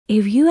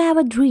If you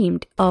ever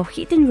dreamed of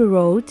hitting the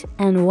road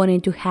and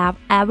wanting to have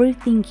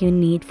everything you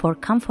need for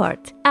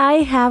comfort, I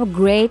have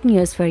great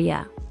news for you.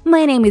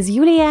 My name is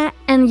Yulia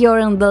and you're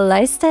on the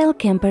Lifestyle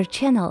Camper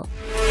channel.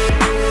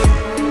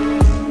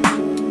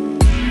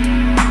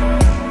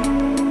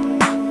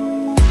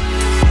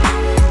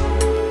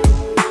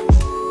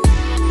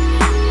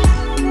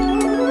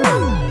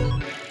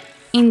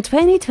 In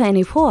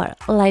 2024,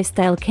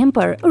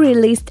 Lifestylecamper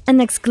released an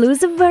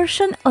exclusive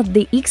version of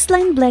the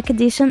X-Line Black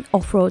Edition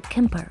off-road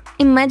camper.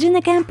 Imagine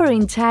a camper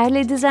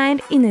entirely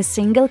designed in a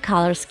single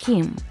color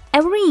scheme.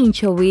 Every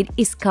inch of it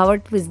is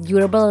covered with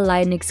durable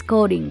Linux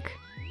coating.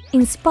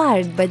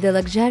 Inspired by the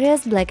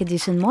luxurious Black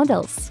Edition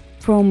models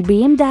from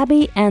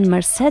BMW and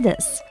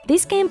Mercedes,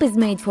 this camp is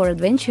made for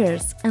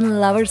adventurers and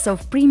lovers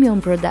of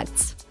premium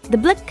products. The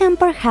black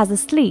camper has a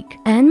sleek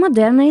and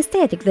modern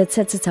aesthetic that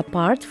sets it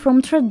apart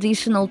from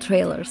traditional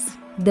trailers.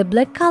 The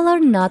black color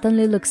not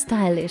only looks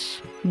stylish,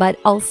 but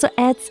also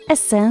adds a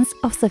sense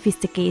of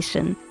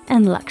sophistication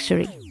and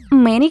luxury.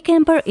 Many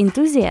camper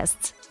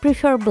enthusiasts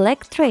prefer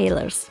black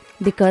trailers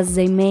because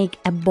they make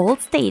a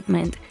bold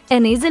statement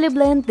and easily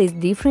blend these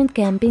different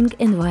camping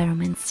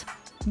environments.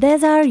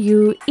 Whether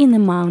you in the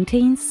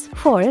mountains,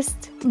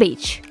 forest,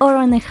 beach, or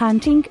on a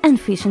hunting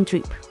and fishing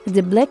trip,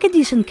 the Black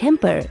Edition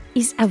camper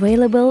is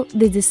available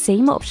with the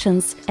same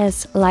options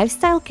as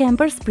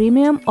Lifestylecamper's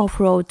premium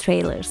off-road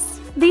trailers.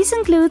 This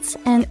includes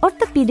an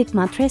orthopaedic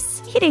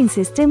mattress, heating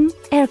system,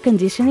 air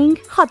conditioning,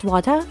 hot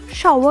water,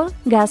 shower,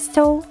 gas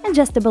stove,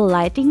 adjustable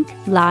lighting,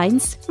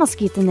 blinds,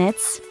 mosquito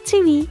nets,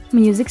 TV,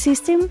 music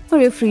system,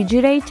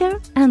 refrigerator,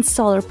 and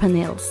solar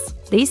panels.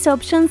 These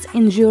options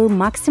ensure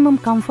maximum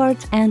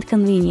comfort and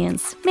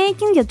convenience,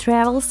 making your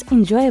travels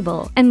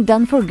enjoyable and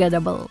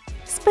unforgettable.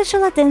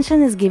 Special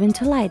attention is given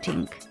to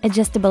lighting.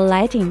 Adjustable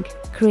lighting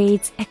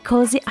creates a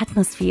cozy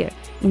atmosphere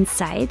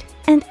inside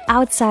and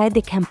outside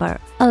the camper,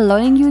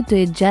 allowing you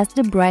to adjust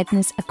the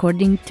brightness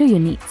according to your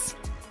needs.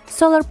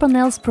 Solar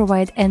panels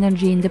provide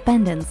energy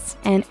independence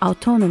and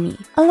autonomy,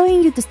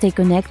 allowing you to stay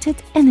connected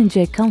and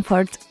enjoy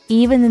comfort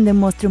even in the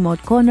most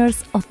remote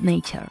corners of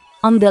nature.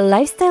 On the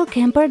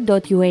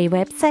lifestylecamper.ua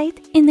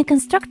website, in the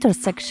constructor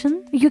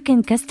section, you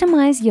can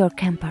customize your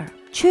camper.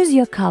 Choose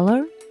your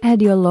color,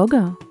 add your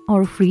logo,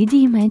 or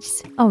 3D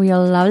images of your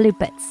lovely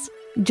pets.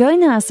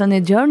 Join us on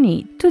a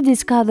journey to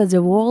discover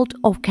the world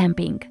of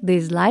camping,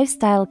 this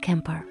Lifestyle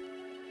Camper.